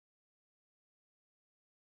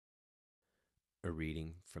A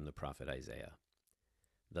reading from the prophet Isaiah.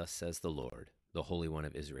 Thus says the Lord, the Holy One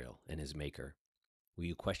of Israel, and his Maker. Will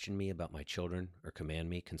you question me about my children, or command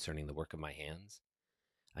me concerning the work of my hands?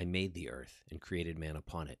 I made the earth, and created man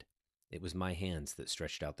upon it. It was my hands that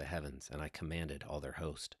stretched out the heavens, and I commanded all their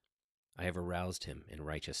host. I have aroused him in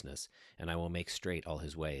righteousness, and I will make straight all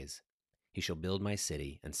his ways. He shall build my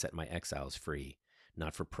city, and set my exiles free,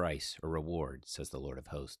 not for price or reward, says the Lord of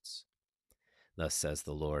hosts. Thus says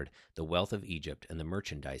the Lord, the wealth of Egypt and the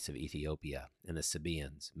merchandise of Ethiopia and the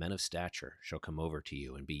Sabaeans, men of stature, shall come over to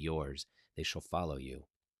you and be yours. They shall follow you.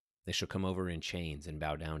 They shall come over in chains and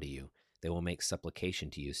bow down to you. They will make supplication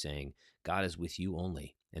to you, saying, God is with you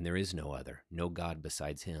only, and there is no other, no God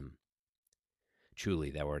besides him. Truly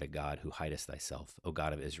thou art a God who hidest thyself, O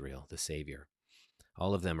God of Israel, the Savior.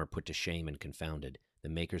 All of them are put to shame and confounded. The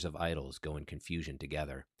makers of idols go in confusion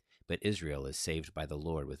together. But Israel is saved by the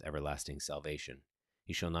Lord with everlasting salvation.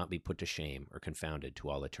 He shall not be put to shame or confounded to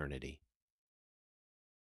all eternity.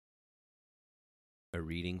 A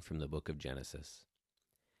reading from the book of Genesis.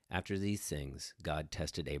 After these things, God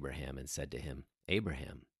tested Abraham and said to him,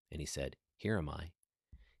 Abraham. And he said, Here am I.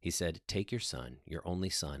 He said, Take your son, your only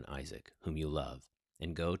son, Isaac, whom you love,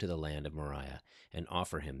 and go to the land of Moriah, and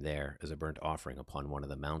offer him there as a burnt offering upon one of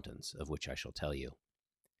the mountains of which I shall tell you.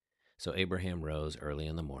 So Abraham rose early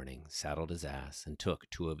in the morning, saddled his ass, and took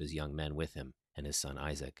 2 of his young men with him, and his son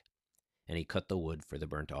Isaac. And he cut the wood for the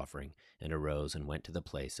burnt offering, and arose and went to the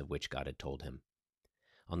place of which God had told him.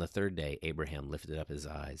 On the 3rd day Abraham lifted up his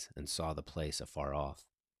eyes, and saw the place afar off.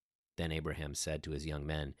 Then Abraham said to his young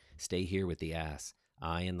men, Stay here with the ass.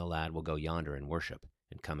 I and the lad will go yonder and worship,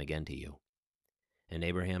 and come again to you. And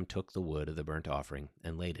Abraham took the wood of the burnt offering,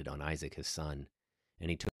 and laid it on Isaac his son. And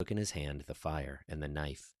he took in his hand the fire and the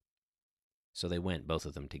knife. So they went, both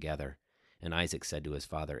of them together. And Isaac said to his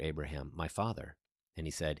father Abraham, My father. And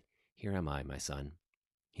he said, Here am I, my son.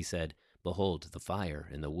 He said, Behold the fire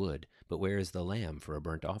and the wood, but where is the lamb for a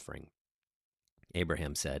burnt offering?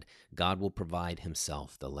 Abraham said, God will provide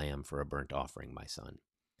himself the lamb for a burnt offering, my son.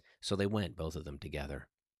 So they went, both of them together.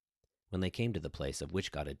 When they came to the place of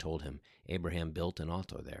which God had told him, Abraham built an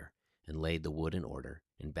altar there, and laid the wood in order,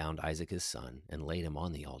 and bound Isaac his son, and laid him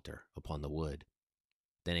on the altar, upon the wood.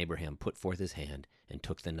 Then Abraham put forth his hand, and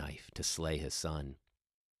took the knife to slay his son.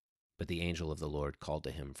 But the angel of the Lord called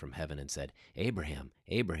to him from heaven and said, Abraham,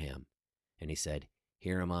 Abraham. And he said,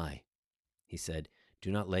 Here am I. He said,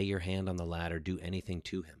 Do not lay your hand on the lad or do anything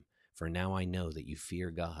to him, for now I know that you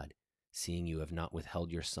fear God, seeing you have not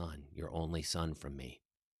withheld your son, your only son, from me.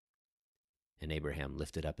 And Abraham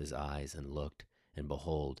lifted up his eyes and looked, and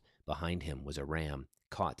behold, behind him was a ram,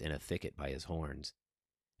 caught in a thicket by his horns.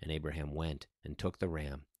 And Abraham went and took the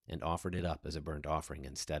ram, and offered it up as a burnt offering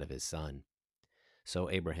instead of his son. So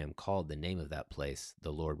Abraham called the name of that place,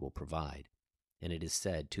 The Lord will provide. And it is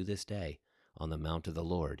said to this day, On the mount of the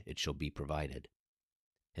Lord it shall be provided.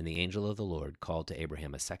 And the angel of the Lord called to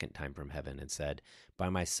Abraham a second time from heaven, and said, By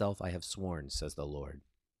myself I have sworn, says the Lord,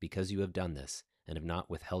 because you have done this, and have not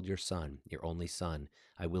withheld your son, your only son,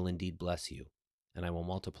 I will indeed bless you, and I will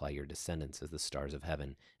multiply your descendants as the stars of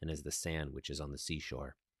heaven, and as the sand which is on the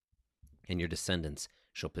seashore. And your descendants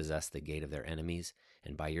shall possess the gate of their enemies,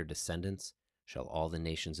 and by your descendants shall all the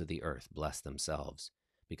nations of the earth bless themselves,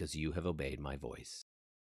 because you have obeyed my voice.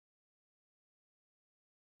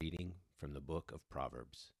 Reading from the book of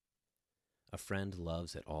Proverbs. A friend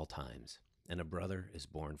loves at all times, and a brother is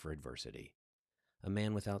born for adversity. A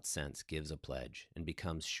man without sense gives a pledge, and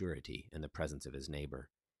becomes surety in the presence of his neighbor.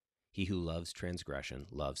 He who loves transgression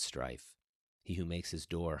loves strife. He who makes his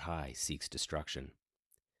door high seeks destruction.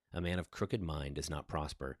 A man of crooked mind does not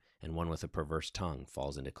prosper, and one with a perverse tongue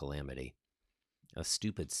falls into calamity. A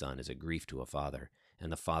stupid son is a grief to a father,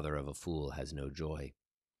 and the father of a fool has no joy.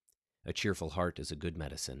 A cheerful heart is a good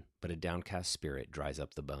medicine, but a downcast spirit dries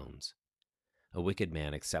up the bones. A wicked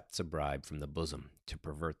man accepts a bribe from the bosom to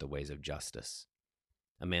pervert the ways of justice.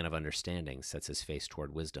 A man of understanding sets his face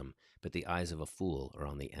toward wisdom, but the eyes of a fool are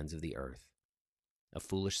on the ends of the earth. A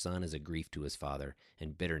foolish son is a grief to his father,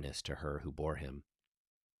 and bitterness to her who bore him.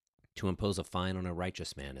 To impose a fine on a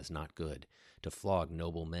righteous man is not good. To flog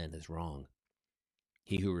noble men is wrong.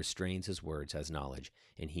 He who restrains his words has knowledge,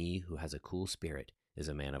 and he who has a cool spirit is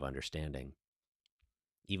a man of understanding.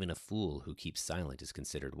 Even a fool who keeps silent is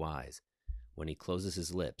considered wise. When he closes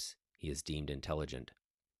his lips, he is deemed intelligent.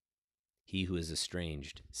 He who is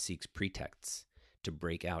estranged seeks pretexts to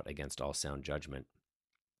break out against all sound judgment.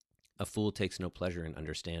 A fool takes no pleasure in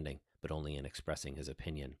understanding, but only in expressing his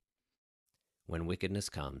opinion. When wickedness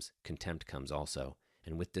comes, contempt comes also,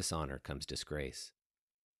 and with dishonor comes disgrace.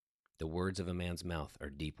 The words of a man's mouth are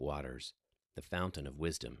deep waters. The fountain of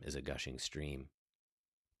wisdom is a gushing stream.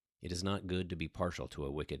 It is not good to be partial to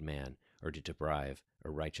a wicked man, or to deprive a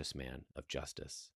righteous man of justice.